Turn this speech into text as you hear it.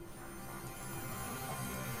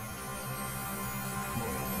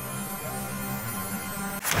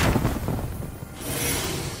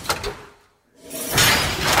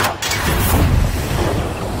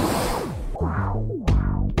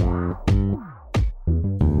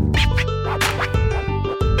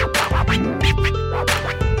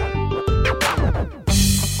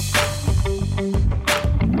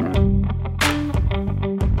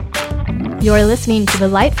You're listening to the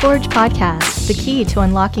Lightforge podcast, the key to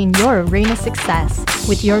unlocking your arena success,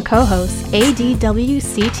 with your co-hosts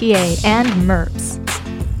ADWCTA and Merps.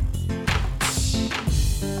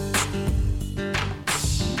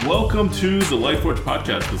 Welcome to the Lightforge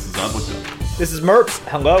podcast. This is ADWCTA. This is Merps.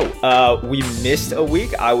 Hello. We missed a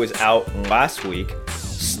week. I was out last week.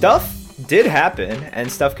 Stuff did happen,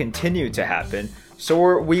 and stuff continued to happen.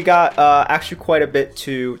 So we got actually quite a bit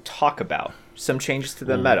to talk about. Some changes to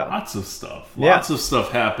the meta. Lots of stuff. Lots of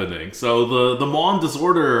stuff happening. So the Mon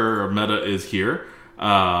Disorder meta is here,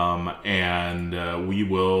 and we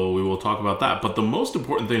will talk about that. But the most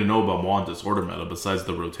important thing to know about Mon Disorder meta, besides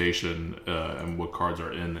the rotation and what cards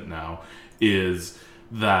are in it now, is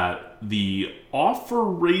that the offer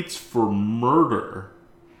rates for murder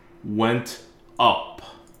went up.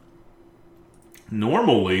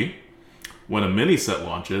 Normally, when a mini set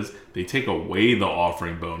launches, they take away the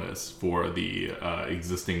offering bonus for the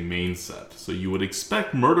existing main set. So you would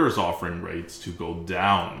expect Murder's offering rates to go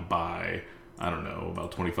down by, I don't know,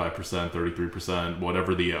 about 25%, 33%,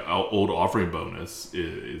 whatever the old offering bonus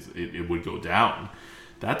is, it would go down.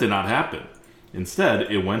 That did not happen. Instead,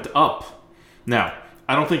 it went up. Now,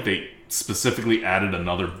 I don't think they specifically added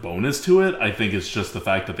another bonus to it. I think it's just the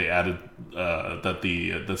fact that they added that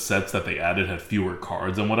the sets that they added had fewer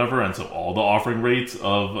cards and whatever, and so all the offering rates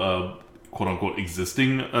of quote unquote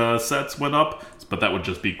existing sets went up. But that would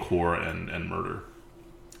just be core and murder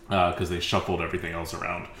because they shuffled everything else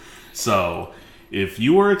around. So if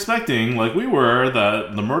you were expecting, like we were,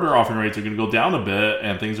 that the murder offering rates are going to go down a bit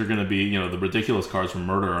and things are going to be, the ridiculous cards from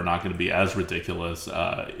murder are not going to be as ridiculous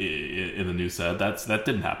in the new set, that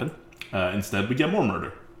didn't happen. Instead, we get more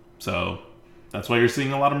murder. So that's why you're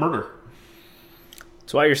seeing a lot of murder.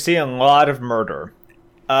 That's why you're seeing a lot of murder.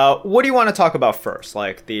 What do you want to talk about first?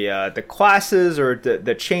 Like the classes or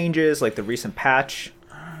the changes, like the recent patch?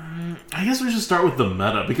 I guess we should start with the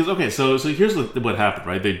meta. Because, okay, so here's what happened,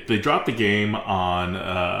 right? They dropped the game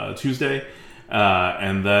on Tuesday,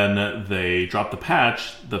 and then they dropped the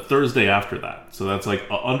patch the Thursday after that. So that's like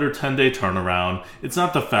an under 10-day turnaround. It's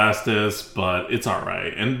not the fastest, but it's all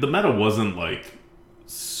right. And the meta wasn't like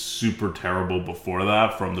super terrible before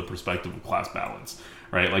that from the perspective of class balance,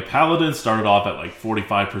 right? Like Paladin started off at like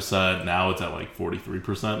 45%. Now it's at like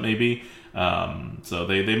 43% maybe. So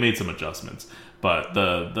they made some adjustments. But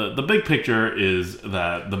the big picture is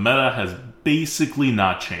that the meta has basically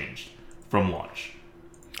not changed from launch.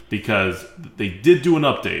 Because they did do an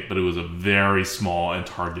update, but it was a very small and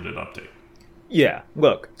targeted update. Yeah,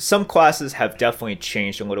 look, some classes have definitely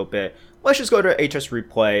changed a little bit. Let's just go to HS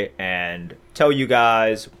Replay and tell you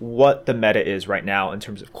guys what the meta is right now in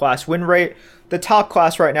terms of class win rate. The top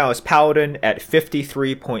class right now is Paladin at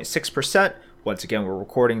 53.6%. Once again, we're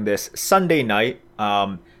recording this Sunday night.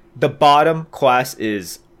 The bottom class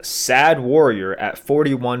is Sad Warrior at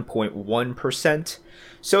 41.1%.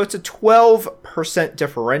 So it's a 12%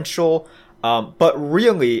 differential, but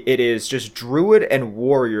really it is just Druid and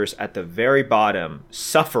Warriors at the very bottom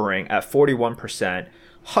suffering at 41%.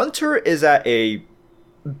 Hunter is at a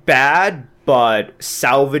bad but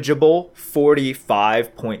salvageable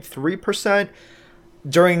 45.3%.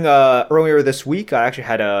 During earlier this week, I actually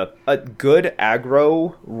had a good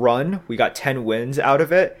aggro run. We got 10 wins out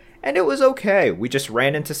of it. And it was okay. We just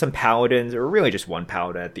ran into some paladins, or really just one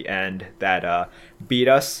paladin at the end that beat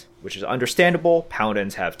us, which is understandable.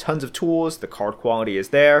 Paladins have tons of tools. The card quality is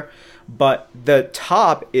there. But the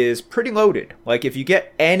top is pretty loaded. Like, if you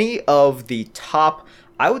get any of the top,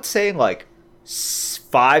 I would say like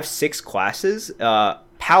 5-6 classes,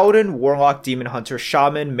 Paladin, Warlock, Demon Hunter,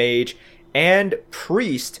 Shaman, Mage, and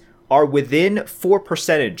Priest are within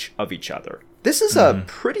 4% of each other. This is a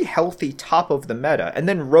pretty healthy top of the meta. And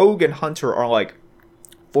then Rogue and Hunter are like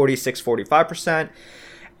 46-45%.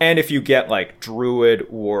 And if you get like Druid,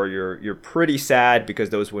 Warrior, you're pretty sad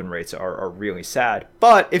because those win rates are really sad.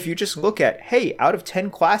 But if you just look at, hey, out of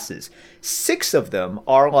 10 classes, 6 of them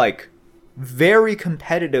are like very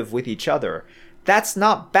competitive with each other. That's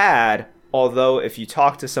not bad. Although if you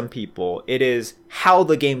talk to some people, it is how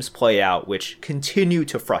the games play out, which continue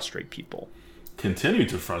to frustrate people. Continue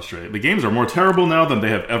to frustrate. The games are more terrible now than they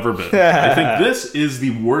have ever been. I think this is the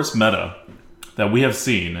worst meta that we have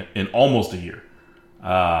seen in almost a year.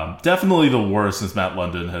 Definitely the worst since Matt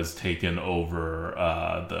London has taken over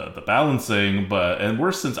the balancing, and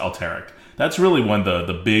worse since Alteric. That's really when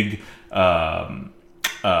the big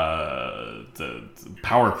the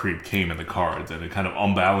power creep came in the cards, and it kind of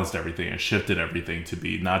unbalanced everything and shifted everything to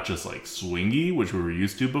be not just like swingy, which we were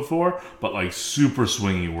used to before, but like super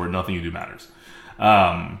swingy where nothing you do matters.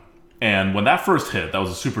 And when that first hit, that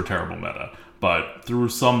was a super terrible meta. But through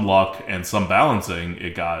some luck and some balancing,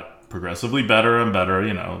 it got progressively better and better.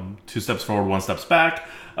 2 steps forward, 1 step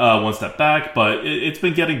back, but it's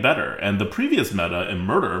been getting better. And the previous meta in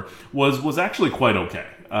Murder was actually quite okay.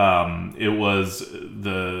 It was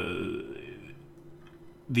the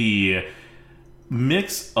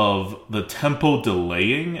mix of the tempo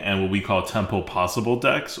delaying and what we call tempo possible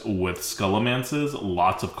decks with Skullamances,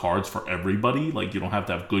 lots of cards for everybody. Like, you don't have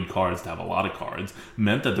to have good cards to have a lot of cards,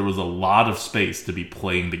 meant that there was a lot of space to be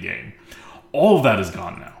playing the game. All of that is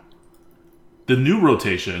gone now. The new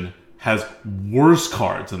rotation has worse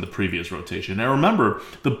cards than the previous rotation. And remember,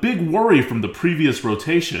 the big worry from the previous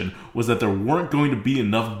rotation was that there weren't going to be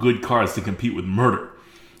enough good cards to compete with Murder.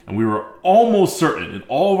 And we were almost certain, in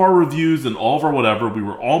all of our reviews and all of our whatever, we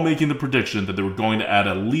were all making the prediction that they were going to add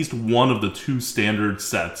at least one of the 2 standard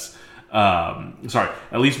sets. At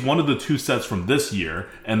least one of the 2 sets from this year,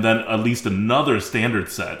 and then at least another standard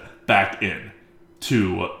set back in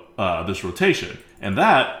to this rotation. And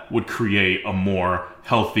that would create a more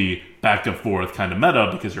healthy back and forth kind of meta,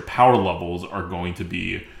 because your power levels are going to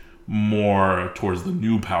be more towards the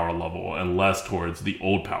new power level and less towards the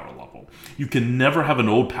old power level. You can never have an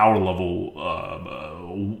old power level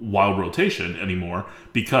wild rotation anymore,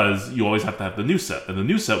 because you always have to have the new set, and the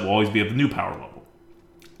new set will always be at the new power level.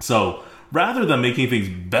 So rather than making things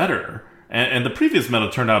better, and the previous meta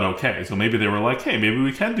turned out okay, so maybe they were like, hey, maybe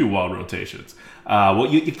we can do wild rotations. Well,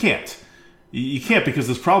 you can't. You can't, because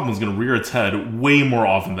this problem is going to rear its head way more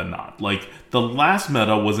often than not. Like, the last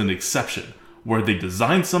meta was an exception, where they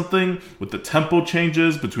designed something with the tempo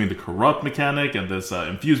changes between the corrupt mechanic and this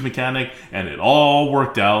infused mechanic, and it all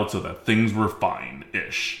worked out so that things were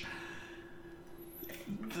fine-ish.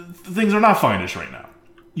 Things are not fine-ish right now.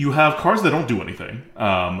 You have cards that don't do anything,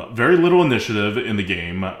 very little initiative in the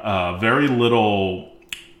game, very little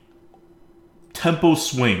tempo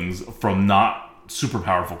swings from not super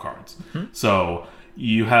powerful cards. So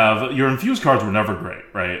you have your infused cards were never great,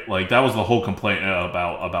 right? Like, that was the whole complaint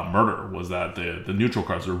about Murder, was that the neutral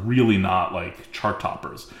cards are really not like chart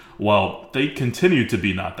toppers. Well, they continue to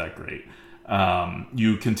be not that great.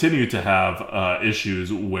 You continue to have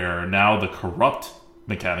issues where now the corrupt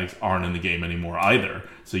mechanics aren't in the game anymore either,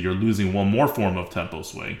 so you're losing one more form of tempo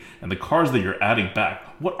swing. And the cards that you're adding back,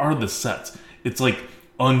 what are the sets? It's like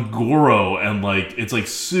Ungoro, and like it's like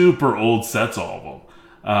super old sets, all of them.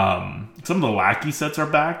 Some of the Lackey sets are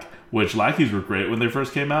back, which Lackeys were great when they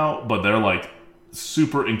first came out, but they're like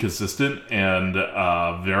super inconsistent and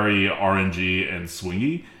very RNG and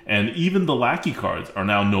swingy. And even the Lackey cards are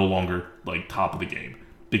now no longer like top of the game,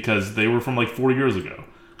 because they were from like 4 years ago.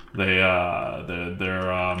 The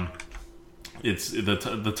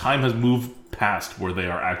time has moved past where they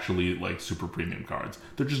are actually like super premium cards.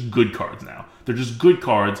 They're just good cards now. They're just good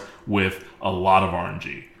cards with a lot of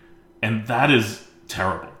RNG. And that is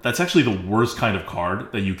terrible. That's actually the worst kind of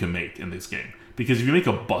card that you can make in this game. Because if you make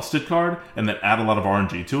a busted card and then add a lot of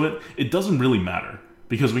RNG to it, it doesn't really matter.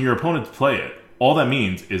 Because when your opponents play it, all that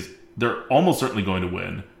means is they're almost certainly going to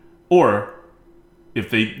win. Or if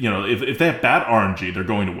they have bad RNG, they're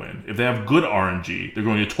going to win. If they have good RNG, they're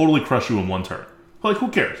going to totally crush you in one turn. Like, who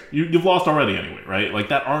cares? You've lost already anyway, right? Like,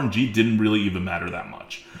 that RNG didn't really even matter that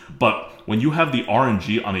much. But when you have the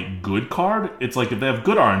RNG on a good card, it's like if they have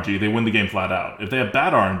good RNG, they win the game flat out. If they have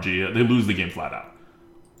bad RNG, they lose the game flat out.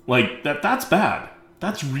 Like, that's bad.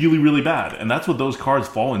 That's really, really bad. And that's what those cards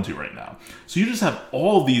fall into right now. So you just have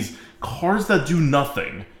all these cards that do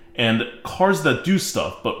nothing and cards that do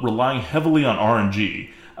stuff, but relying heavily on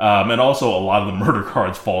RNG. And also a lot of the Murder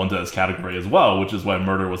cards fall into this category as well, which is why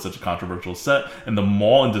Murder was such a controversial set. And the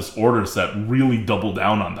Maul and Disorder set really doubled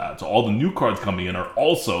down on that. So all the new cards coming in are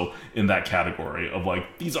also in that category of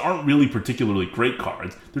like, these aren't really particularly great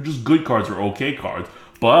cards. They're just good cards or okay cards.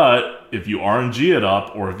 But if you RNG it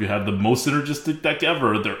up, or if you have the most synergistic deck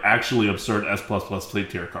ever, they're actually absurd S++ plate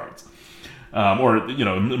tier cards. Or,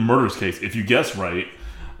 in Murder's case, if you guess right,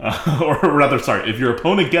 or rather, sorry, if your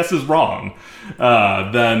opponent guesses wrong,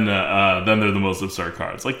 then they're the most absurd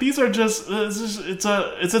cards. Like, these are just it's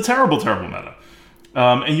a terrible meta,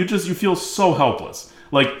 and you feel so helpless.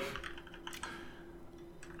 Like,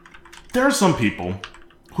 there are some people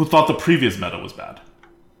who thought the previous meta was bad.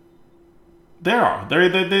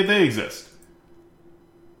 They exist.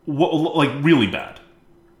 Like, really bad.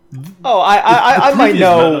 Oh, I might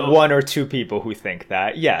know one or two people who think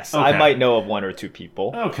that. Yes, okay. I might know of one or two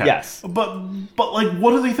people. Okay. Yes. But like,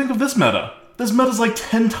 what do they think of this meta? This meta's like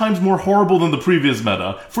 10 times more horrible than the previous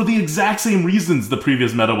meta for the exact same reasons the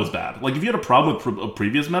previous meta was bad. Like, if you had a problem with a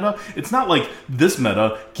previous meta, it's not like this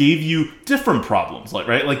meta gave you different problems, like,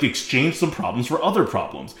 right? Like, exchanged some problems for other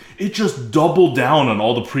problems. It just doubled down on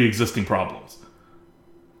all the pre-existing problems.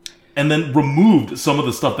 and then removed some of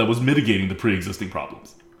the stuff that was mitigating the pre-existing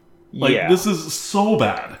problems. Like, this is so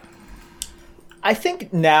bad. I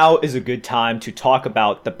think now is a good time to talk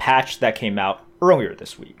about the patch that came out earlier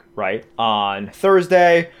this week, right? On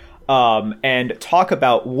Thursday, and talk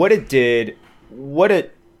about what it did, what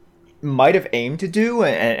it might have aimed to do,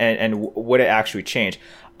 and what it actually changed.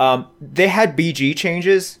 They had BG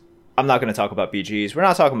changes. I'm not going to talk about BGs. We're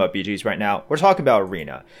not talking about BGs right now. We're talking about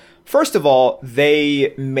Arena. First of all,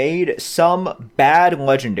 they made some bad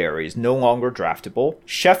legendaries no longer draftable.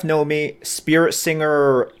 Chef Nomi, Spirit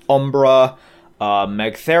Singer, Umbra,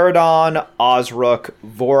 Megtheridon, Osrook,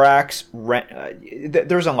 Vorax,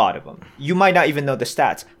 there's a lot of them. You might not even know the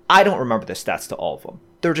stats. I don't remember the stats to all of them.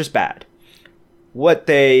 They're just bad. What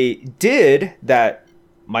they did that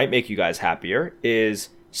might make you guys happier is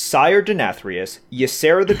Sire Denathrius,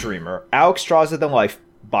 Ysera the Dreamer, Alexstrasza the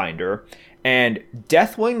Lifebinder, and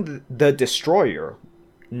Deathwing the Destroyer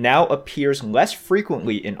now appears less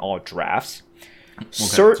frequently in all drafts. Okay,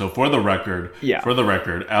 so for the record,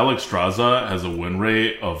 Alexstrasza has a win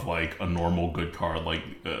rate of like a normal good card. Like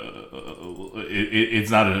it's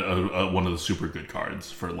not one of the super good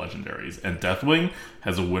cards for legendaries. And Deathwing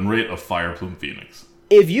has a win rate of Fireplume Phoenix.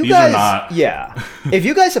 If you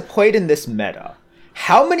guys have played in this meta,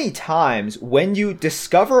 how many times when you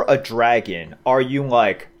discover a dragon are you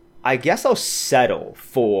like, I guess I'll settle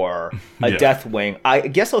for a Deathwing. I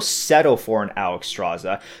guess I'll settle for an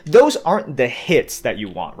Alexstrasza. Those aren't the hits that you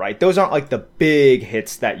want, right? Those aren't like the big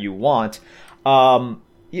hits that you want.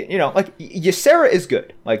 You know, like Ysera is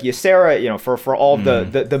good. Like Ysera, you know, for all the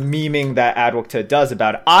memeing that ADWCTA does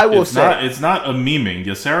about it, I will say it's not a memeing.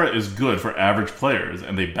 Ysera is good for average players,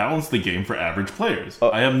 and they balance the game for average players.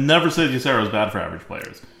 I have never said Ysera is bad for average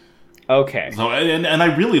players. Okay. So and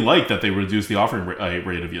I really like that they reduced the offering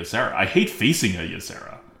rate of Ysera. I hate facing a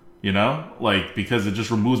Ysera, you know, like because it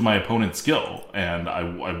just removes my opponent's skill, and I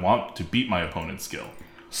want to beat my opponent's skill.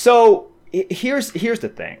 So here's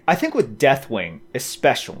the thing. I think with Deathwing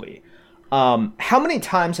especially, how many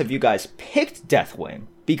times have you guys picked Deathwing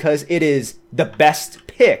because it is the best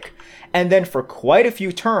pick? And then for quite a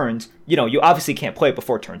few turns, you know, you obviously can't play it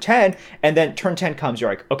before turn 10, and then turn 10 comes, you're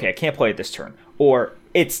like, okay, I can't play it this turn. Or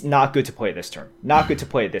it's not good to play this turn. Not good to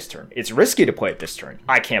play it this turn. It's risky to play it this turn.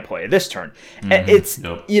 I can't play it this turn. And it's,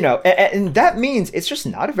 you know, and that means it's just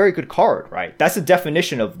not a very good card, right? That's the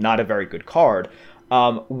definition of not a very good card,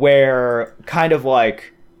 where kind of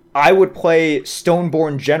like I would play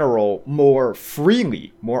Stoneborn General more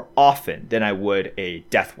freely, more often than I would a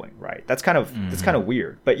Deathwing, right? That's kind of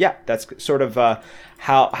weird. But yeah, that's sort of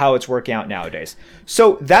how it's working out nowadays.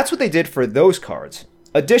 So that's what they did for those cards.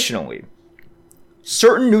 Additionally,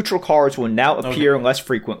 certain neutral cards will now appear less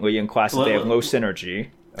frequently in classes they have low synergy.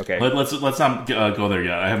 Okay. Let's not go there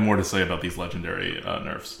yet. I have more to say about these legendary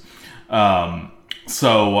nerfs.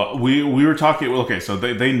 So we were talking. Okay, so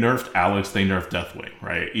they nerfed Alex, they nerfed Deathwing,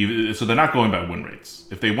 right? So they're not going by win rates.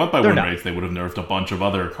 If they went by win rates, they would have nerfed a bunch of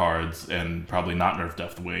other cards and probably not nerfed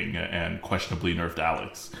Deathwing and questionably nerfed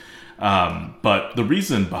Alex. But the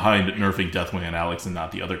reason behind nerfing Deathwing and Alex and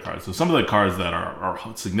not the other cards, so some of the cards that are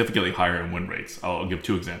significantly higher in win rates, I'll give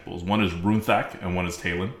two examples. One is Runethak and one is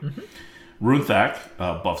Talon. Runethak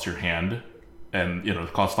buffs your hand, and you know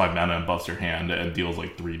it costs 5 mana and buffs your hand and deals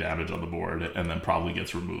like 3 damage on the board, and then probably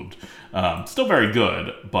gets removed. Still very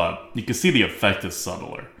good, but you can see the effect is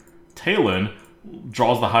subtler. Talon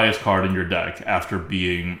draws the highest card in your deck after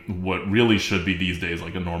being what really should be these days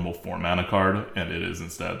like a normal 4 mana card, and it is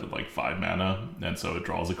instead like 5 mana, and so it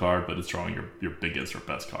draws a card, but it's drawing your biggest or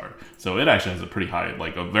best card. So it actually has a pretty high,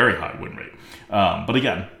 like a very high win rate. But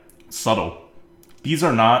again, subtle. These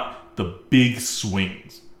are not the big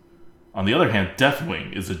swings. On the other hand,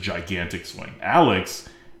 Deathwing is a gigantic swing. Alex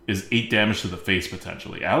is 8 damage to the face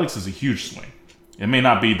potentially. Alex is a huge swing. It may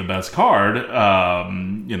not be the best card,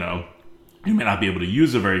 you know, you may not be able to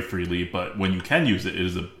use it very freely, but when you can use it, it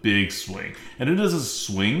is a big swing. And it is a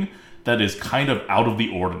swing that is kind of out of the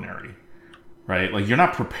ordinary, right? Like, you're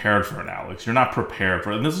not prepared for an Alex. You're not prepared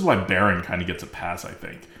for it. And this is why Baron kind of gets a pass, I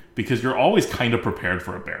think. Because you're always kind of prepared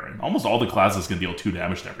for a Baron. Almost all the classes can deal 2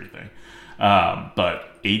 damage to everything.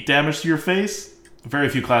 But 8 damage to your face? Very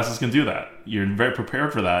few classes can do that. You're very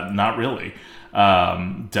prepared for that. Not really.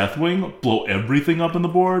 Deathwing, blow everything up in the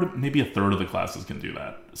board? Maybe a third of the classes can do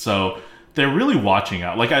that. So they're really watching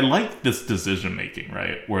out. Like, I like this decision making,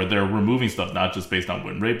 right? Where they're removing stuff not just based on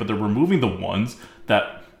win rate, but they're removing the ones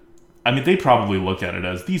that, I mean, they probably look at it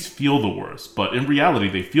as these feel the worst, but in reality,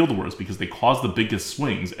 they feel the worst because they cause the biggest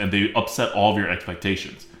swings and they upset all of your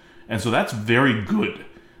expectations. And so that's very good.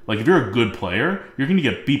 Like, if you're a good player, you're going to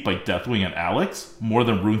get beat by Deathwing and Alex more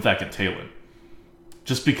than Runethak and Talon.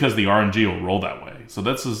 just because the RNG will roll that way. So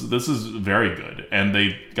this is very good. And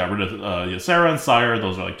they got rid of Ysera and Sire.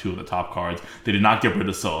 Those are like two of the top cards. They did not get rid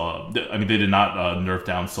of they did not nerf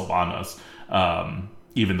down Sylvanas,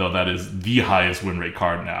 even though that is the highest win rate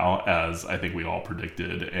card now, as I think we all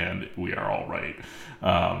predicted, and we are all right.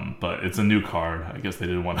 But it's a new card. I guess they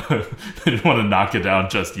didn't want to knock it down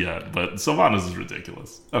just yet. But Sylvanas is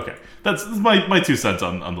ridiculous. Okay, that's my 2 cents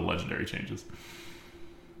on the legendary changes.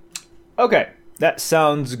 Okay, that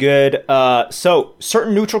sounds good. So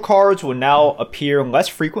certain neutral cards will now appear less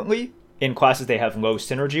frequently in classes they have low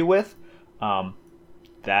synergy with.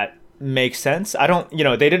 That makes sense. I don't,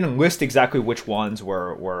 they didn't list exactly which ones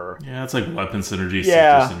were. Yeah, it's like weapon synergies,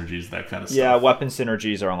 synergies, that kind of stuff. Yeah, weapon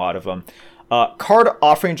synergies are a lot of them. Card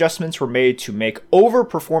offering adjustments were made to make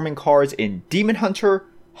overperforming cards in Demon Hunter,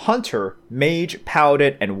 Hunter, Mage,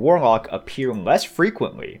 Paladin, and Warlock appear less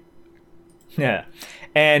frequently. Yeah.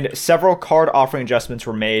 And several card offering adjustments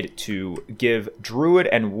were made to give Druid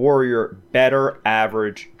and Warrior better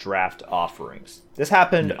average draft offerings. This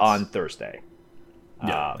happened on Thursday.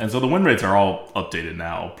 Yeah, and so the win rates are all updated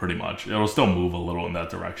now, pretty much. It'll still move a little in that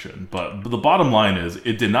direction. But the bottom line is,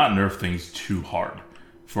 it did not nerf things too hard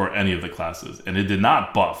for any of the classes. And it did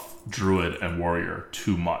not buff Druid and Warrior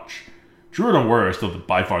too much. Druid and Warrior are still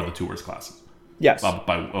by far the 2 worst classes. Yes.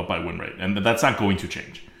 By win rate. And that's not going to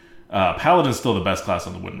change. Paladin's still the best class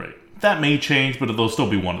on the win rate. That may change, but it'll still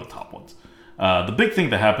be one of the top ones. The big thing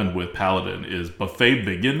that happened with Paladin is Buffet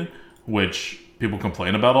Biggin, which people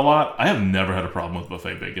complain about a lot. I have never had a problem with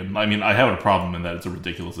Buffet Biggin. I mean, I have a problem in that it's a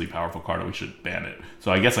ridiculously powerful card and we should ban it.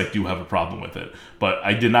 So I guess I do have a problem with it. But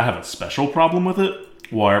I did not have a special problem with it.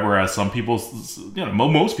 Whereas some people,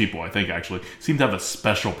 most people, I think, actually, seem to have a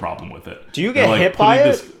special problem with it. Do you get hit by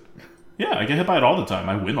it? Yeah, I get hit by it all the time.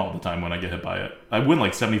 I win all the time when I get hit by it. I win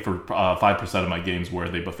like 75% of my games where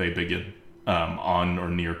they Buffet Biggin on or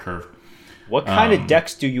near curve. What kind of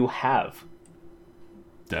decks do you have?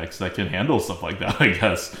 Decks that can handle stuff like that, I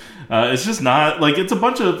guess. It's just not like it's a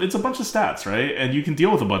bunch of stats, right? And you can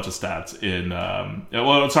deal with a bunch of stats in.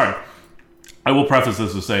 I will preface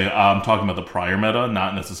this to say I'm talking about the prior meta,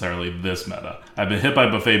 not necessarily this meta. I've been hit by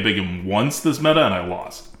Buffet Biggin once this meta, and I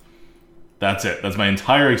lost. That's it. That's my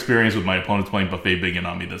entire experience with my opponents playing Buffet Biggin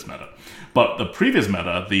on me this meta. But the previous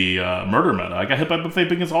meta, the murder meta, I got hit by Buffet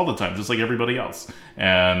Biggins all the time, just like everybody else.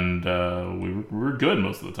 And we were good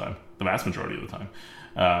most of the time, the vast majority of the time.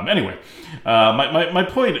 Anyway, my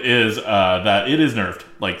point is that it is nerfed,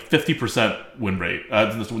 like 50% win rate,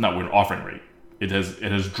 not win, offering rate. It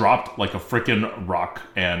has dropped like a freaking rock,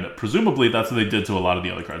 and presumably that's what they did to a lot of the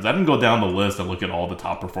other cards. I didn't go down the list and look at all the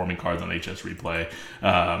top performing cards on HS Replay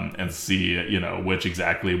and see which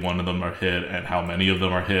exactly one of them are hit and how many of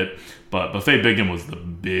them are hit. But Buffet Biggin was the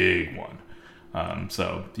big one.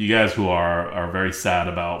 So you guys who are very sad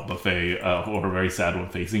about Buffet or very sad when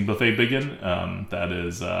facing Buffet Biggin, that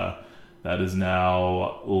is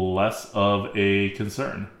now less of a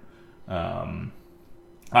concern.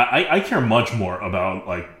 I care much more about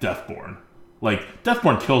like Deathborn. Like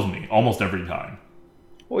Deathborn kills me almost every time.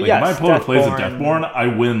 Well, like, yes, if my opponent plays a Deathborn, I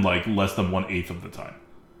win like less than 1/8 of the time.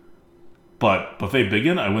 But Buffet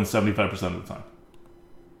Biggin, I win 75% of the time.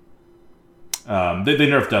 They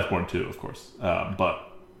nerfed Deathborn too, of course,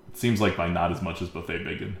 but it seems like by not as much as Buffet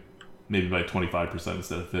Biggin, maybe by 25%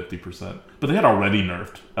 instead of 50%. But they had already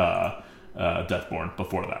nerfed Deathborn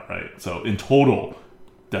before that, right? So in total,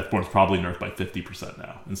 Deathborn's probably nerfed by 50%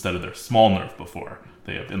 now, instead of their small nerf before.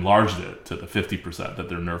 They have enlarged it to the 50% that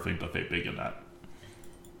they're nerfing Buffet Biggin at.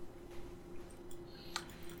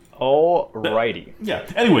 Alrighty. Yeah.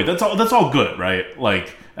 Anyway, that's all good, right?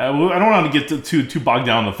 Like, I don't want to get too bogged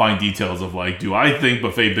down in the fine details of like, do I think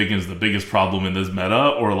Buffet Biggin is the biggest problem in this meta,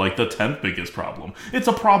 or like the 10th biggest problem? It's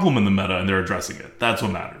a problem in the meta, and they're addressing it. That's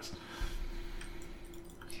what matters.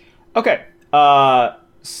 Okay.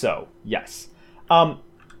 So yes.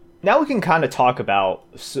 Now we can kind of talk about,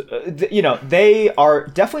 they are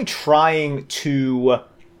definitely trying to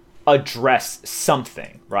address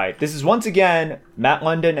something, right? This is once again Matt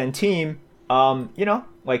London and team,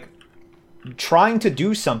 trying to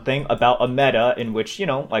do something about a meta in which,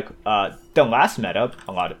 the last meta,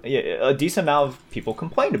 a decent amount of people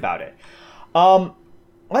complained about it.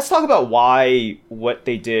 Let's talk about why what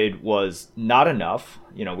they did was not enough.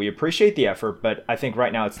 We appreciate the effort, but I think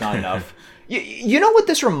right now it's not enough. You know what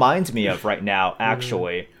this reminds me of right now,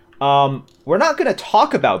 actually? We're not going to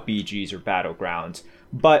talk about BGs or Battlegrounds,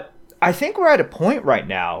 but I think we're at a point right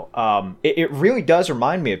now, it really does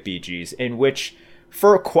remind me of BGs, in which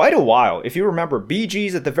for quite a while, if you remember,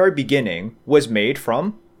 BGs at the very beginning was made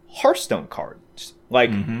from Hearthstone cards. like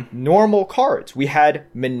normal cards. We had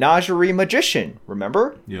Menagerie Magician,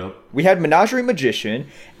 remember? Yep. We had Menagerie Magician,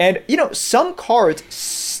 and some cards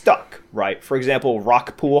stuck, right? For example,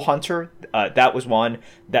 Rock Pool Hunter, that was one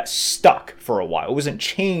that stuck for a while. It wasn't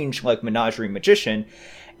changed like Menagerie Magician,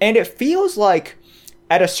 and it feels like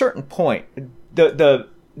at a certain point, the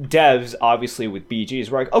devs, obviously with BGs,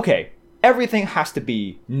 were like, okay, everything has to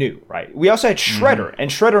be new, right? We also had Shredder,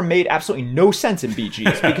 and Shredder made absolutely no sense in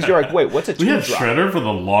BGs because you're like, wait, what's a 2-drop? We had Shredder for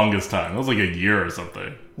the longest time. It was like a year or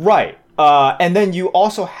something. Right. And then you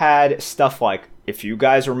also had stuff like, if you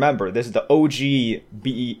guys remember, this is the OG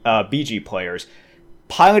BG players,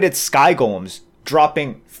 piloted Sky Golems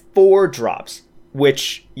dropping 4 drops,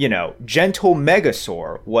 which, Gentle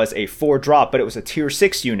Megasaur was a 4-drop, but it was a tier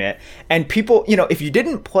 6 unit. And people, if you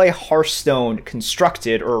didn't play Hearthstone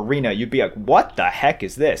Constructed or Arena, you'd be like, what the heck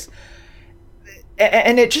is this?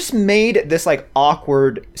 And it just made this like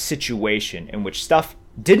awkward situation in which stuff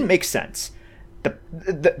didn't make sense.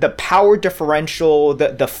 The power differential,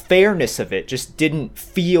 the fairness of it just didn't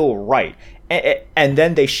feel right. And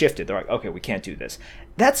then they shifted. They're like, okay, we can't do this.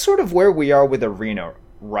 That's sort of where we are with Arena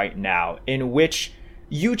right now, in which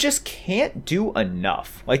you just can't do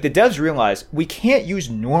enough. Like, the devs realize we can't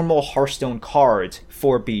use normal Hearthstone cards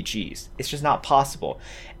for BGs. It's just not possible.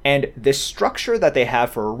 And this structure that they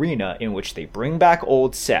have for Arena, in which they bring back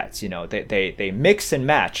old sets, they mix and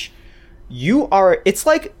match, it's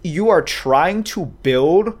like you are trying to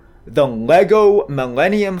build the Lego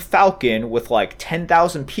Millennium Falcon with like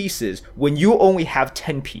 10,000 pieces when you only have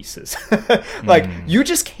 10 pieces. Like, you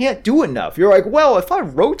just can't do enough. You're like, well, if I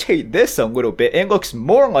rotate this a little bit, it looks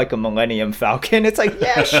more like a Millennium Falcon. It's like,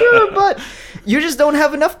 yeah, sure, but you just don't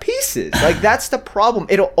have enough pieces. Like, that's the problem.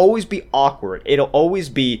 It'll always be awkward. It'll always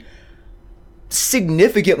be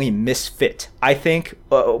significantly misfit. I think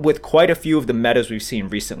with quite a few of the metas we've seen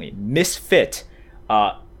recently, misfit,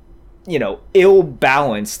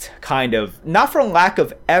 ill-balanced, kind of, not from lack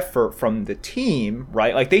of effort from the team,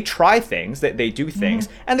 right? Like, they try things, they do things,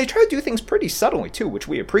 and they try to do things pretty subtly too, which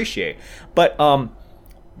we appreciate. But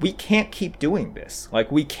we can't keep doing this. Like,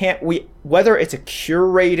 whether it's a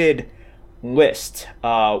curated list,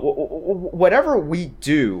 whatever we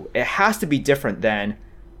do, it has to be different than,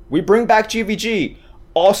 we bring back GVG.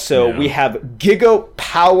 Also, we have Giga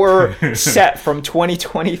Power set from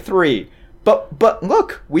 2023. But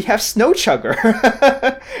look, we have Snow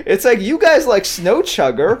Chugger. It's like, you guys like Snow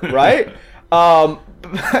Chugger, right?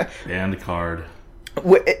 And card.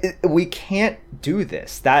 We can't do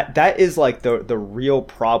this. That is like the real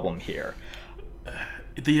problem here.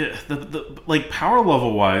 The like, power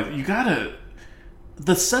level wise, you gotta,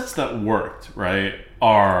 the sets that worked, right,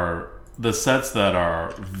 are the sets that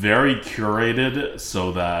are very curated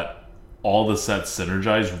so that all the sets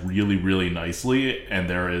synergize really, really nicely, and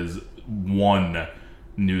there is one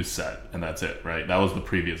new set, and that's it, right? That was the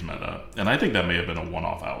previous meta, and I think that may have been a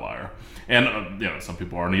one-off outlier. And some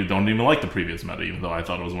people don't even like the previous meta, even though I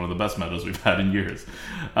thought it was one of the best metas we've had in years.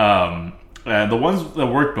 And the ones that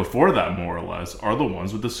worked before that, more or less, are the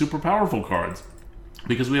ones with the super powerful cards,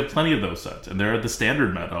 because we have plenty of those sets, and they're the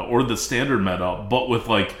standard meta, or the standard meta, but with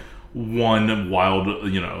like one wild,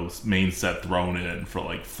 main set thrown in for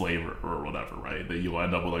like flavor or whatever, right? That you'll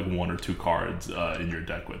end up with like 1 or 2 cards in your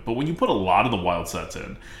deck with. But when you put a lot of the wild sets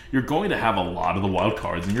in, you're going to have a lot of the wild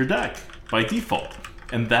cards in your deck by default.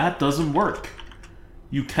 And that doesn't work.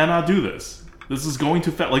 You cannot do this. This is going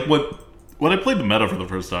too fast. Like, when I played the meta for the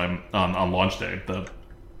first time on launch day, the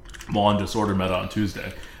Law and Disorder meta on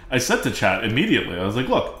Tuesday, I said to chat immediately, I was like,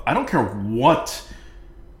 look, I don't care what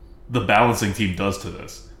the balancing team does to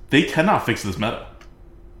this. They cannot fix this meta.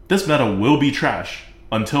 This meta will be trash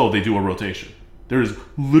until they do a rotation. There is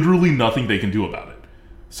literally nothing they can do about it.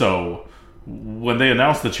 So when they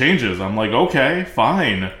announced the changes, I'm like, okay,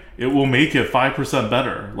 fine. It will make it 5%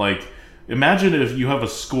 better. Like, imagine if you have a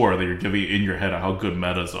score that you're giving in your head of how good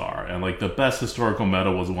metas are, and like the best historical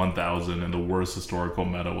meta was 1000 and the worst historical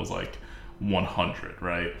meta was like 100,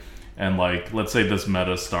 right? And like, let's say this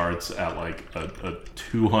meta starts at like a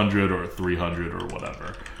 200 or a 300 or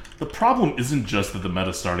whatever. The problem isn't just that the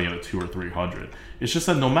meta's starting at a 2 or 300. It's just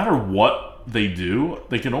that no matter what they do,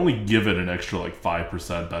 they can only give it an extra like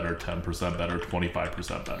 5% better, 10% better,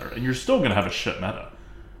 25% better. And you're still going to have a shit meta.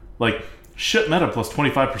 Like, shit meta plus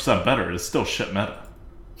 25% better is still shit meta.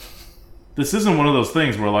 This isn't one of those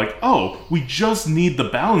things where like, oh, we just need the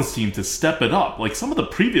balance team to step it up. Like, some of the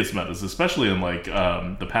previous metas, especially in like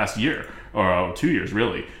the past year, or 2 years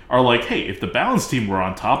really, are like, hey, if the balance team were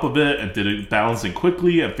on top of it and did it balancing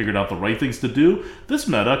quickly and figured out the right things to do, this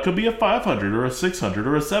meta could be a 500 or a 600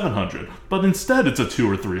 or a 700. But instead it's a 2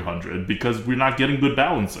 or 300 because we're not getting good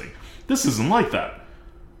balancing. This isn't like that.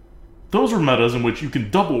 those are metas in which you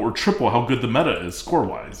can double or triple how good the meta is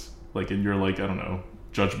score-wise. Like in your, like, I don't know,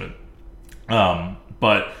 judgment.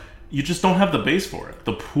 But you just don't have the base for it.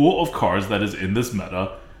 The pool of cards that is in this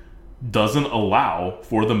meta doesn't allow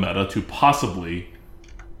for the meta to possibly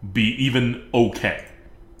be even okay.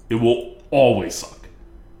 It will always suck.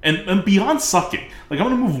 And beyond sucking, like, I'm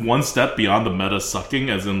going to move one step beyond the meta sucking,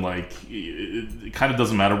 as in, like, it kind of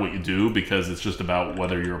doesn't matter what you do because it's just about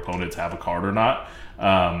whether your opponents have a card or not,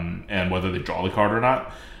 and whether they draw the card or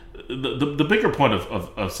not. The bigger point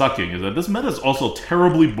of sucking is that this meta is also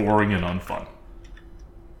terribly boring and unfun.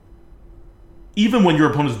 Even when your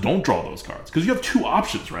opponents don't draw those cards. Because you have two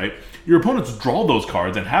options, right? Your opponents draw those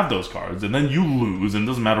cards and have those cards, and then you lose, and it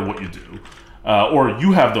doesn't matter what you do. Or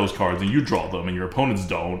you have those cards and you draw them and your opponents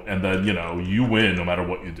don't, and then, you know, you win no matter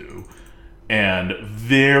what you do. And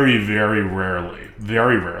very, very rarely,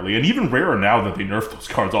 and even rarer now that they nerfed those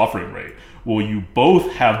cards offering rate, will you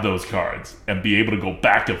both have those cards and be able to go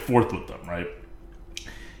back and forth with them, right?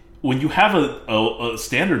 When you have a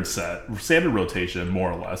standard rotation,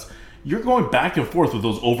 more or less, you're going back and forth with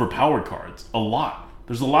those overpowered cards a lot.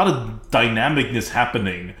 There's a lot of dynamicness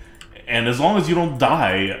happening. And as long as you don't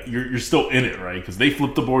die, you're still in it, right? Because they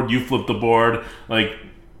flip the board, you flip the board. Like,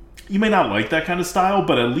 you may not like that kind of style,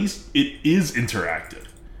 but at least it is interactive.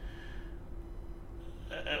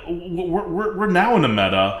 We're now in a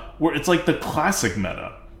meta where it's like the classic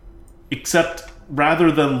meta. Except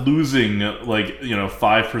rather than losing, like, you know,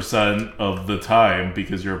 5% of the time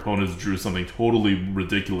because your opponents drew something totally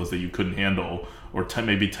ridiculous that you couldn't handle, or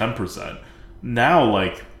maybe 10%, now,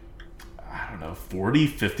 like, I don't know, 40,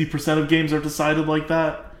 50% of games are decided like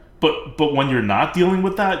that. But when you're not dealing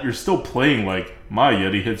with that, you're still playing like my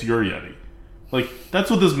Yeti hits your Yeti. Like,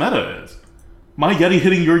 that's what this meta is. My Yeti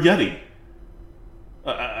hitting your Yeti.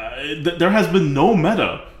 There has been no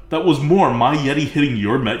meta that was more my Yeti hitting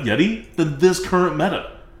your Yeti than this current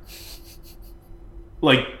meta.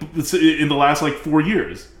 Like, in the last, like, 4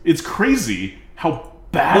 years. It's crazy how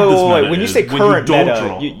bad this meta is. When you say current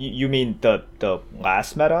meta, you mean the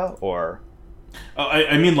last meta, or?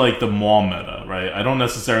 I mean, like, the mall meta, right? I don't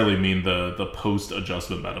necessarily mean the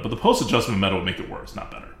post-adjustment meta, but the post-adjustment meta would make it worse,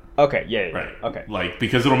 not better. Okay, yeah, right. Okay. Like,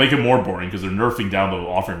 because it'll make it more boring because they're nerfing down the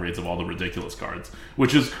offering rates of all the ridiculous cards,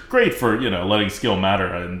 which is great for, you know, letting skill matter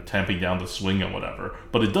and tamping down the swing and whatever,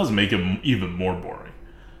 but it does make it even more boring.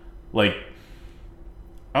 Like,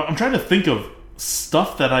 I'm trying to think of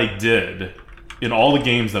stuff that I did in all the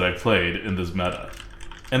games that I played in this meta,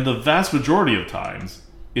 and the vast majority of times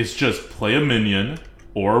it's just play a minion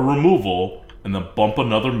or a removal and then bump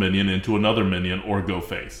another minion into another minion or go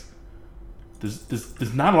face.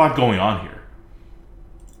 There's not a lot going on here.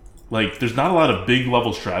 Like, there's not a lot of big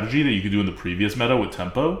level strategy that you could do in the previous meta with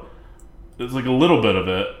tempo. There's like a little bit of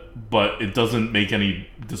it, but it doesn't make any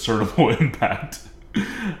discernible impact.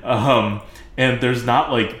 And there's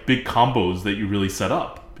not like big combos that you really set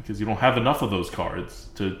up because you don't have enough of those cards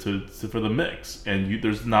to for the mix. And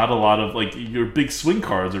there's not a lot of, like, your big swing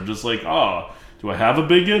cards are just like, oh, do I have a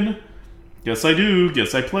biggin? Guess I do.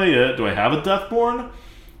 Guess I play it. Do I have a Deathborn?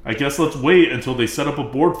 I guess let's wait until they set up a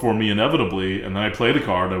board for me inevitably, and then I play the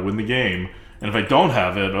card, I win the game. And if I don't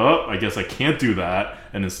have it, I guess I can't do that,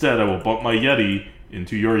 and instead I will bump my Yeti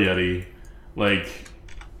into your Yeti. Like,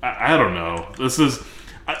 I don't know. This is...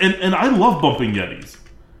 And I love bumping Yetis.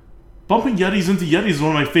 Bumping Yetis into Yetis is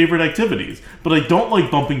one of my favorite activities, but I don't like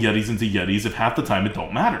bumping Yetis into Yetis if half the time it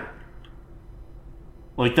don't matter.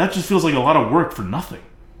 Like, that just feels like a lot of work for nothing.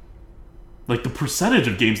 Like, the percentage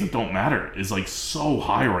of games that don't matter is, like, so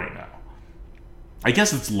high right now. I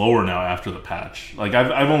guess it's lower now after the patch. Like,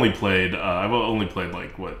 I've only played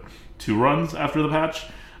like, what, 2 runs after the patch?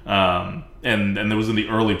 And it was in the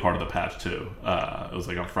early part of the patch too. It was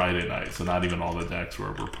like on Friday night, so not even all the decks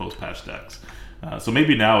were post-patch decks. So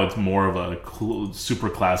maybe now it's more of a super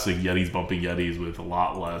classic Yetis bumping Yetis with a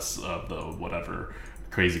lot less of the whatever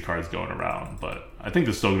crazy cards going around. But I think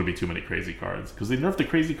there's still going to be too many crazy cards because they nerfed the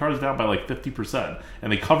crazy cards down by like 50%,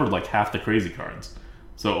 and they covered like half the crazy cards.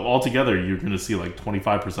 So altogether, you're going to see like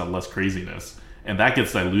 25% less craziness, and that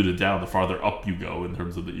gets diluted down the farther up you go in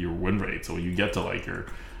terms of your win rate. So when you get to like your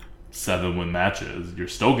 7-win matches, you're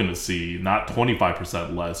still going to see not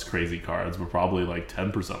 25% less crazy cards, but probably like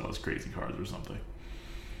 10% less crazy cards or something.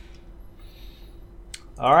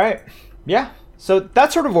 All right. Yeah. So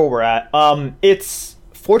that's sort of where we're at. It's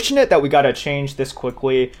fortunate that we got to change this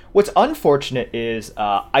quickly. What's unfortunate is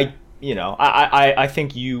I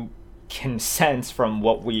think you can sense from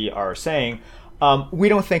what we are saying, we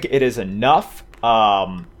don't think it is enough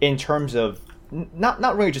in terms of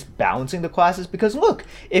not really just balancing the classes, because look,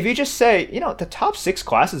 if you just say, the top 6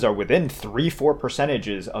 classes are within 3-4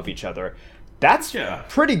 percentages of each other, that's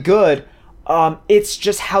pretty good. It's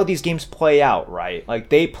just how these games play out, right? Like,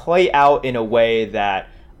 they play out in a way that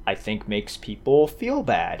I think makes people feel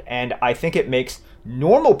bad, and I think it makes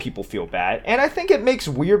normal people feel bad, and I think it makes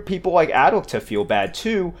weird people like ADWCTA feel bad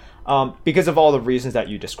too, because of all the reasons that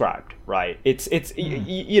you described, right? It's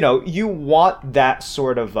you want that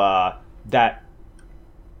sort of that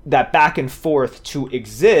back and forth to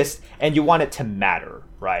exist, and you want it to matter,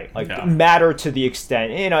 right? Like, matter to the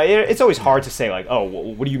extent, it's always hard to say, like, oh,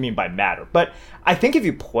 well, what do you mean by matter? But I think if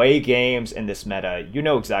you play games in this meta, you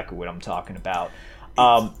know exactly what I'm talking about.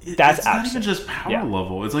 It's not even just power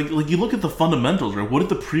level. It's like you look at the fundamentals, right? What did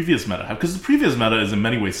the previous meta have? Because the previous meta is in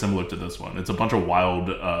many ways similar to this one. It's a bunch of wild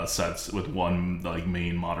sets with one like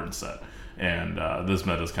main modern set, and this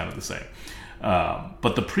meta is kind of the same.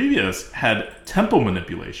 But the previous had tempo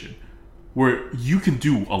manipulation, where you can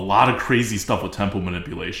do a lot of crazy stuff with tempo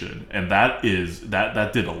manipulation, and that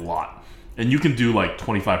did a lot. And you can do like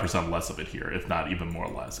 25% less of it here, if not even more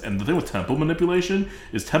or less. And the thing with tempo manipulation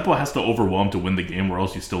is tempo has to overwhelm to win the game, or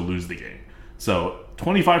else you still lose the game. So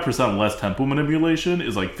 25% less tempo manipulation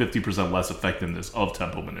is like 50% less effectiveness of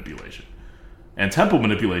tempo manipulation. And tempo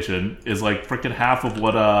manipulation is like freaking half of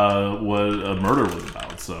what a murder was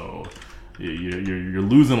about. So you're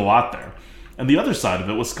losing a lot there. And the other side of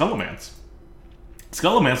it was Skullomance.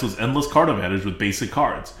 Skullomance was endless card advantage with basic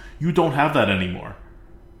cards. You don't have that anymore.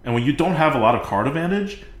 And when you don't have a lot of card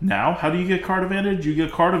advantage, now, how do you get card advantage? You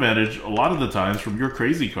get card advantage a lot of the times from your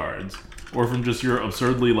crazy cards, or from just your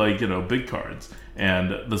absurdly, big cards.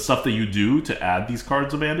 And the stuff that you do to add these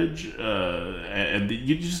cards advantage, and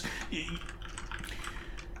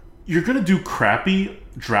you're going to do crappy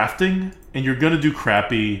drafting, and you're going to do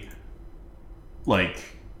crappy,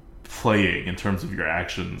 playing in terms of your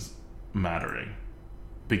actions mattering.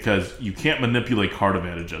 Because you can't manipulate card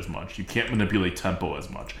advantage as much. You can't manipulate tempo as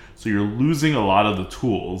much. So you're losing a lot of the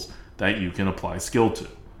tools that you can apply skill to.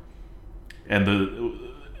 And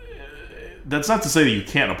that's not to say that you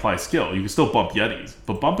can't apply skill. You can still bump Yetis.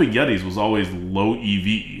 But bumping Yetis was always low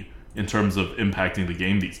EV in terms of impacting the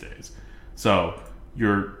game these days. So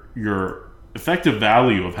your effective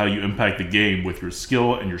value of how you impact the game with your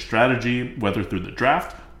skill and your strategy, whether through the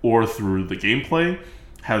draft or through the gameplay,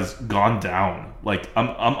 has gone down.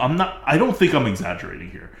 I don't think I'm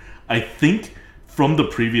exaggerating here. I think from the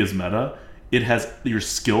previous meta, your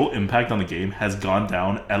skill impact on the game has gone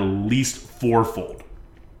down at least 4-fold.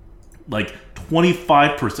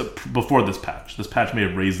 25% before this patch. This patch may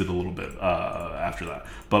have raised it a little bit after that.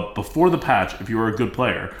 But before the patch, if you were a good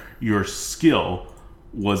player, your skill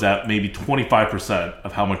was at maybe 25%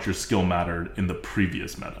 of how much your skill mattered in the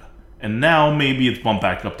previous meta. And now maybe it's bumped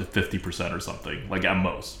back up to 50% or something, at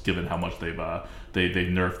most, given how much they've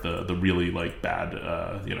nerfed the really bad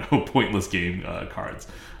pointless game cards.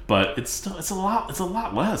 But it's a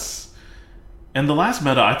lot less. And the last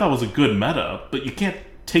meta I thought was a good meta, but you can't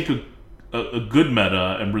take a good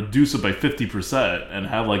meta and reduce it by 50% and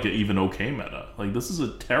have an even okay meta. This is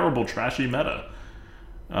a terrible, trashy meta,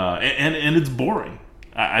 and it's boring.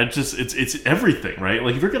 It's everything, right?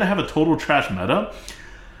 If you're gonna have a total trash meta,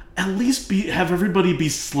 at least have everybody be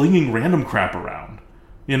slinging random crap around.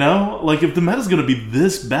 If the meta's going to be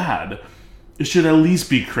this bad, it should at least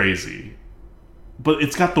be crazy. But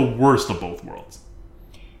it's got the worst of both worlds.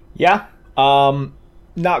 Yeah.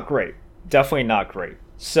 Not great. Definitely not great.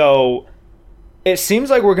 So it seems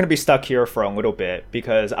like we're going to be stuck here for a little bit,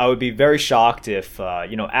 because I would be very shocked if,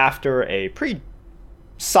 after a pretty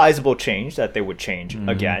sizable change, that they would change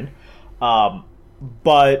again.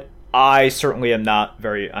 But I certainly am not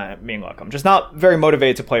very, look, I'm just not very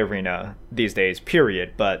motivated to play Arena these days,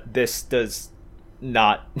 period. But this does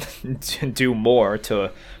not do more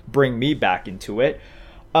to bring me back into it.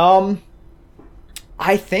 I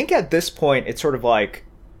think at this point, it's sort of we're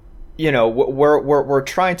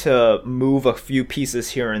trying to move a few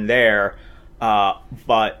pieces here and there,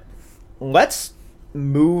 but let's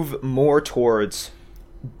move more towards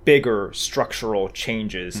bigger structural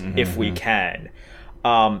changes if we can.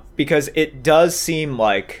 Because it does seem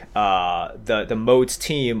like the modes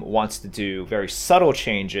team wants to do very subtle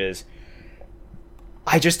changes.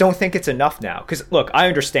 I just don't think it's enough now. Because, look, I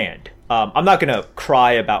understand. I'm not going to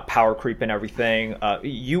cry about power creep and everything.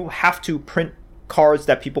 You have to print cards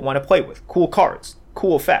that people want to play with. Cool cards.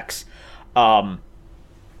 Cool effects.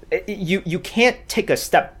 You can't take a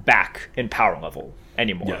step back in power level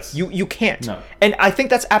anymore. Yes. You can't. No. And I think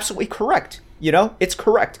that's absolutely correct. It's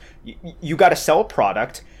correct. You got to sell a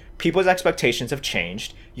product. people's expectations have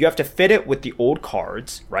changed. You have to fit it with the old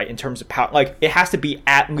cards, right? In terms of power, like it has to be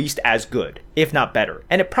at least as good, if not better.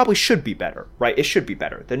 And it probably should be better, right? It should be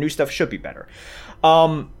better. The new stuff should be better.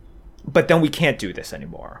 But then we can't do this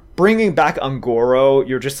anymore. Bringing back Ungoro,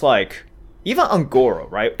 you're just like, even Ungoro,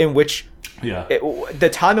 right? In which, the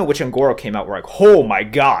time in which Ungoro came out, we're like, oh my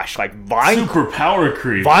gosh, like super power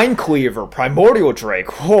creep, Vine Cleaver, Primordial Drake.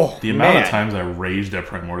 Oh, the amount of times I raged at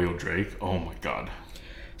Primordial Drake, oh my god.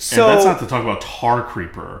 So and that's not to talk about Tar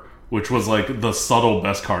Creeper, which was like the subtle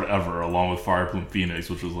best card ever, along with Fireplume Phoenix,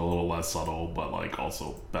 which was a little less subtle, but like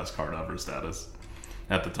also best card ever status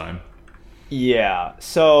at the time. Yeah,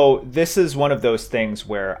 so this is one of those things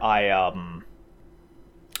where I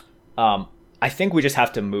think we just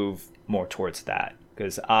have to move more towards that,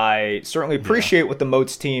 because I certainly appreciate what the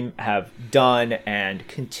Moats team have done and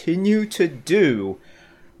continue to do,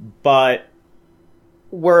 but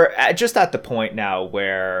we're just at the point now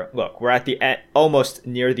where, look, we're at the end, almost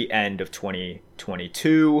near the end of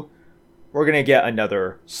 2022. We're going to get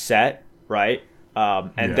another set, right?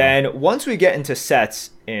 Then once we get into sets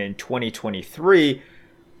in 2023,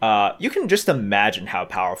 you can just imagine how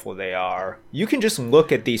powerful they are. You can just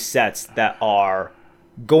look at these sets that are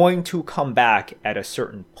going to come back at a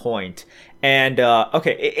certain point. And,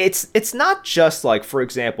 it's not just like, for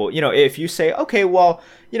example, if you say, okay, well,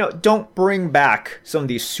 don't bring back some of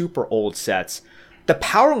these super old sets. The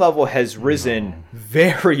power level has risen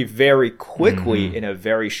very, very quickly in a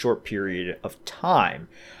very short period of time.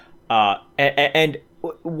 And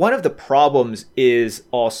one of the problems is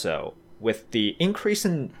also with the increase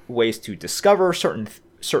in ways to discover certain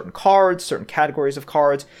cards, certain categories of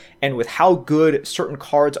cards, and with how good certain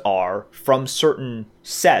cards are from certain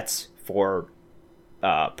sets for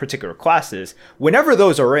particular classes. Whenever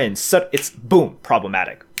those are in, it's boom,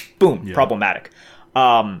 problematic. Boom, problematic.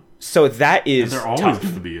 So that is. And they're always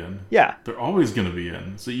going to be in. Yeah, they're always going to be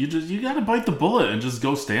in. So you got to bite the bullet and just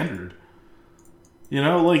go standard.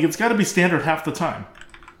 It's got to be standard half the time.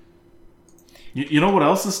 You know what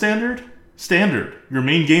else is standard? Standard. Your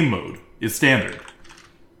main game mode is standard.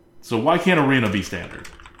 So why can't Arena be standard?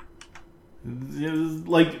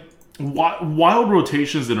 Like, wild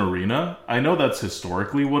rotations in Arena, I know that's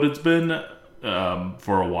historically what it's been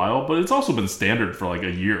for a while, but it's also been standard for like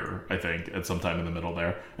a year, I think, at some time in the middle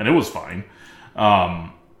there. And it was fine.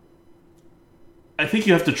 I think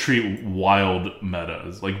you have to treat wild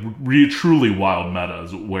metas, like truly wild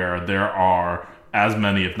metas, where there are as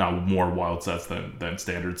many, if not more, wild sets than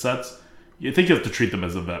standard sets. You think you have to treat them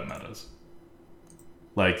as event metas.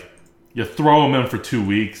 Like, you throw them in for 2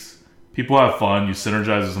 weeks, people have fun, you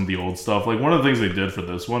synergize with some of the old stuff. Like, one of the things they did for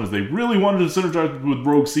this one is they really wanted to synergize with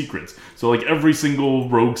Rogue Secrets. So, like, every single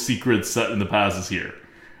Rogue Secret set in the past is here.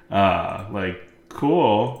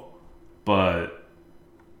 Cool, but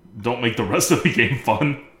don't make the rest of the game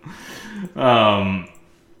fun.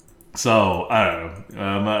 So, I don't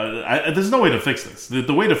know. There's no way to fix this.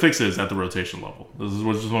 The way to fix it is at the rotation level. This is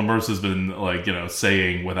what Merps has been,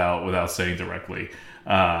 saying without saying directly.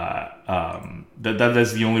 That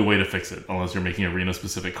is the only way to fix it. Unless you're making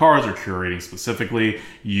arena-specific cards or curating specifically,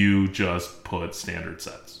 you just put standard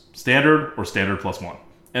sets. Standard or standard +1.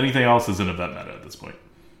 Anything else is an event meta at this point.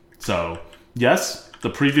 So, yes, the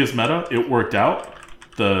previous meta, it worked out.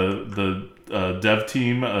 The dev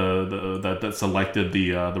team that selected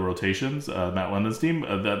the rotations, Matt London's team,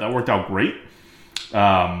 that worked out great.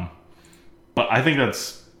 But I think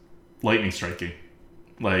that's lightning striking.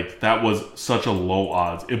 Like, that was such a low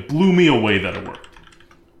odds. It blew me away that it worked.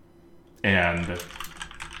 And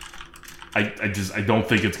I don't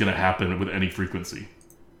think it's going to happen with any frequency.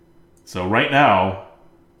 So right now,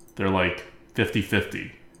 they're like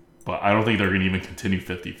 50-50. But I don't think they're going to even continue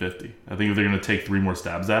 50-50. I think if they're going to take 3 more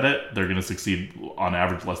stabs at it, they're going to succeed on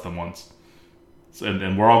average less than once. So,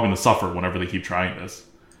 and we're all going to suffer whenever they keep trying this.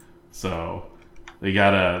 So they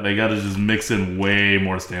gotta just mix in way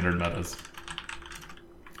more standard metas.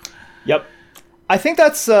 Yep. I think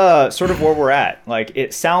that's sort of where we're at. Like,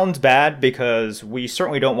 it sounds bad because we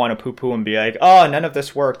certainly don't want to poo-poo and be like, oh, none of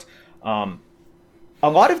this worked. A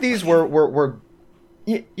lot of these were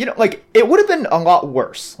like, it would have been a lot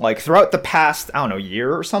worse, like, throughout the past, I don't know,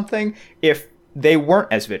 year or something, if they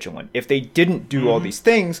weren't as vigilant, if they didn't do all these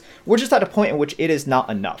things. We're just at a point in which it is not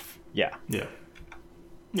enough. Yeah.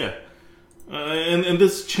 And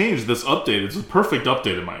this change, this update, it's a perfect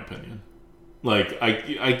update in my opinion. Like,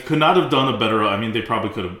 I could not have done a better. I mean, they probably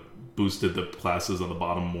could have boosted the classes on the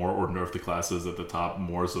bottom more or nerfed the classes at the top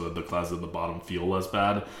more so that the classes at the bottom feel less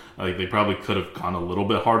bad. Like, they probably could have gone a little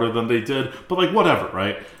bit harder than they did, but like, whatever,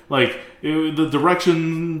 right? Like, the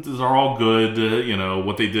directions are all good,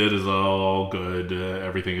 what they did is all good,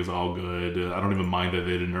 everything is all good. I don't even mind that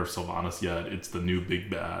they didn't nerf Sylvanas yet. It's the new big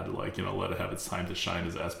bad, like, let it have its time to shine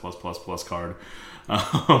as S+++ card.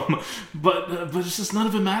 But it's just none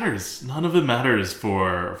of it matters. None of it matters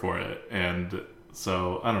for it, and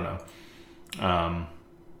so I don't know.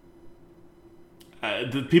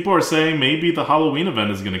 The people are saying maybe the Halloween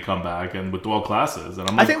event is going to come back and with dual classes, and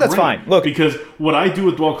I'm like, I think that's fine. Look, because what I do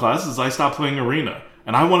with dual classes is I stop playing Arena,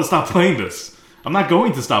 and I want to stop playing this. I'm not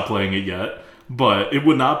going to stop playing it yet, but it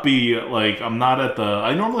would not be like I'm not at the.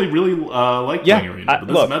 I normally really like playing Arena, but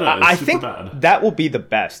this meta is super bad. That will be the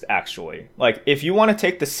best, actually. Like, if you want to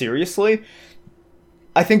take this seriously,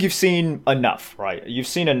 I think you've seen enough, right? You've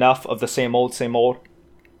seen enough of the same old.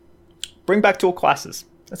 Bring back dual classes.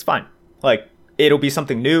 That's fine. Like, it'll be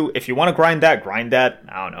something new. If you want to grind that.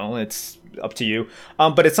 I don't know. It's up to you.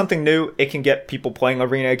 But it's something new. It can get people playing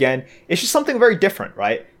Arena again. It's just something very different,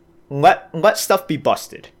 right? Let stuff be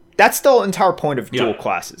busted. That's the entire point of dual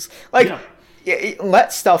classes. Like,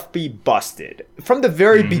 let stuff be busted. From the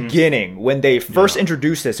very beginning, when they first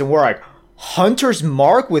introduced this, and we're like, Hunter's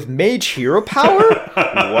Mark with Mage Hero Power?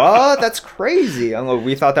 What? That's crazy. I mean,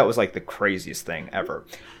 we thought that was like the craziest thing ever.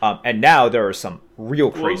 And now there are some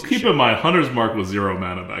real crazy keep in mind, Hunter's Mark was 0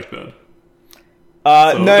 mana back then.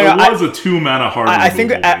 There was a 2 mana hard. I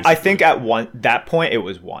think at that point it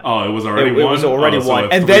was 1. Oh, it was already 1. It was already 1, So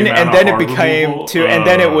and then it became 2, and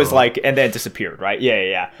then it was like, and then it disappeared, right?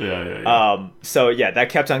 Yeah. So yeah, that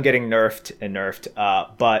kept on getting nerfed.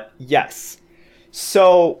 But yes,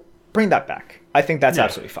 so bring that back. I think that's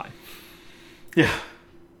absolutely fine. Yeah,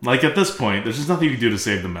 like at this point, there's just nothing you can do to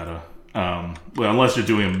save the meta. Well, unless you're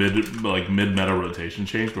doing a mid-meta rotation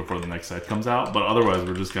change before the next set comes out, but otherwise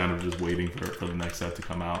we're just kind of just waiting for the next set to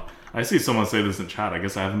come out. I see someone say this in chat. I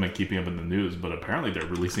guess I haven't been keeping up in the news, but apparently they're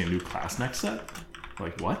releasing a new class next set.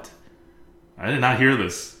 Like, what? I did not hear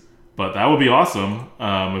this, but that would be awesome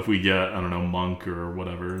if we get, I don't know, Monk or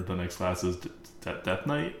whatever the next class is. Death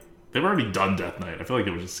Knight. They've already done Death Knight. I feel like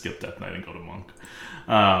they would just skip Death Knight and go to Monk.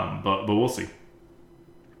 But we'll see.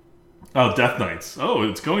 Oh, Death Knights. Oh,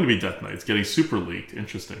 it's going to be Death Knights. Getting super leaked.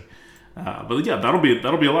 Interesting. But yeah, that'll be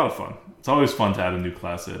a lot of fun. It's always fun to add a new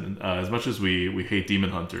class in. As much as we hate Demon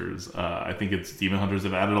Hunters, I think Demon Hunters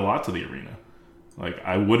have added a lot to the arena. Like,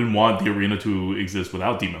 I wouldn't want the arena to exist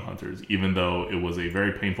without Demon Hunters, even though it was a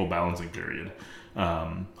very painful balancing period.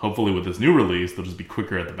 Hopefully with this new release, they'll just be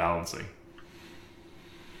quicker at the balancing.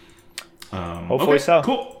 Hopefully so.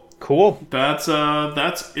 Cool. That's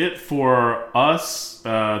it for us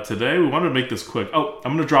today. We wanted to make this quick. Oh,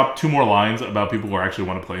 I'm gonna drop 2 more lines about people who actually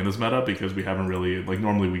want to play in this meta, because we haven't really, like,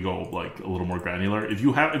 normally we go like a little more granular. If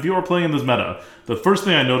you are playing in this meta, the first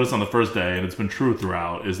thing I noticed on the first day, and it's been true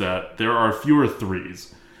throughout, is that there are fewer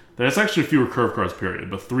 3s. There's actually fewer curve cards,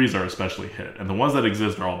 period, but 3s are especially hit, and the ones that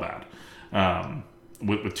exist are all bad.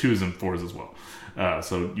 With 2s and 4s as well.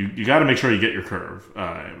 So you got to make sure you get your curve,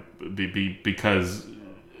 because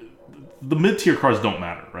the mid-tier cards don't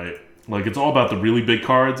matter, right? Like, it's all about the really big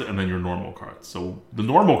cards and then your normal cards. So the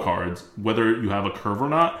normal cards, whether you have a curve or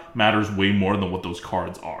not, matters way more than what those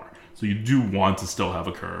cards are. So you do want to still have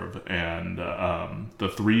a curve, and the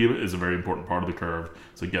 3 is a very important part of the curve.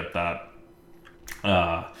 So get that,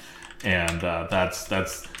 and that's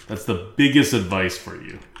the biggest advice for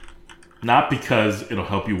you. Not because it'll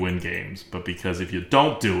help you win games, but because if you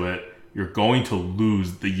don't do it, you're going to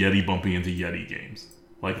lose the Yeti bumping into Yeti games.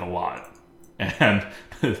 Like, a lot. And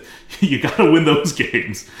you gotta win those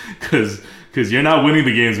games, because you're not winning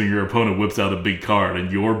the games when your opponent whips out a big card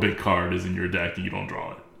and your big card is in your deck and you don't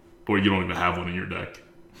draw it. Or you don't even have one in your deck.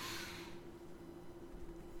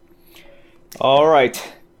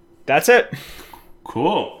 Alright. That's it.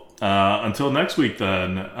 Cool. Until next week,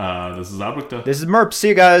 then, this is ADWCTA. This is Merps. See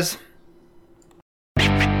you guys.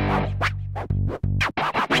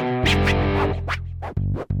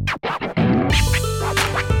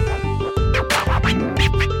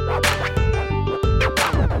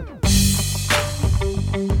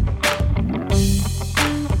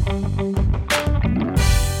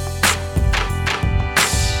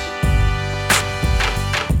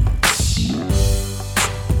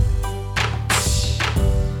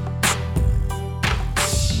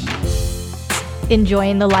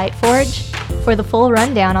 Enjoying the Lightforge? For the full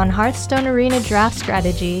rundown on Hearthstone Arena draft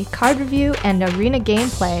strategy, card review, and arena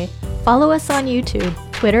gameplay, follow us on YouTube,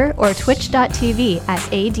 Twitter, or twitch.tv at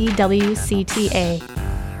ADWCTA.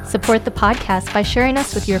 Support the podcast by sharing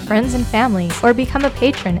us with your friends and family, or become a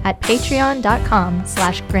patron at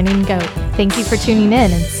patreon.com/grinninggoat. Thank you for tuning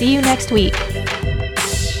in, and see you next week.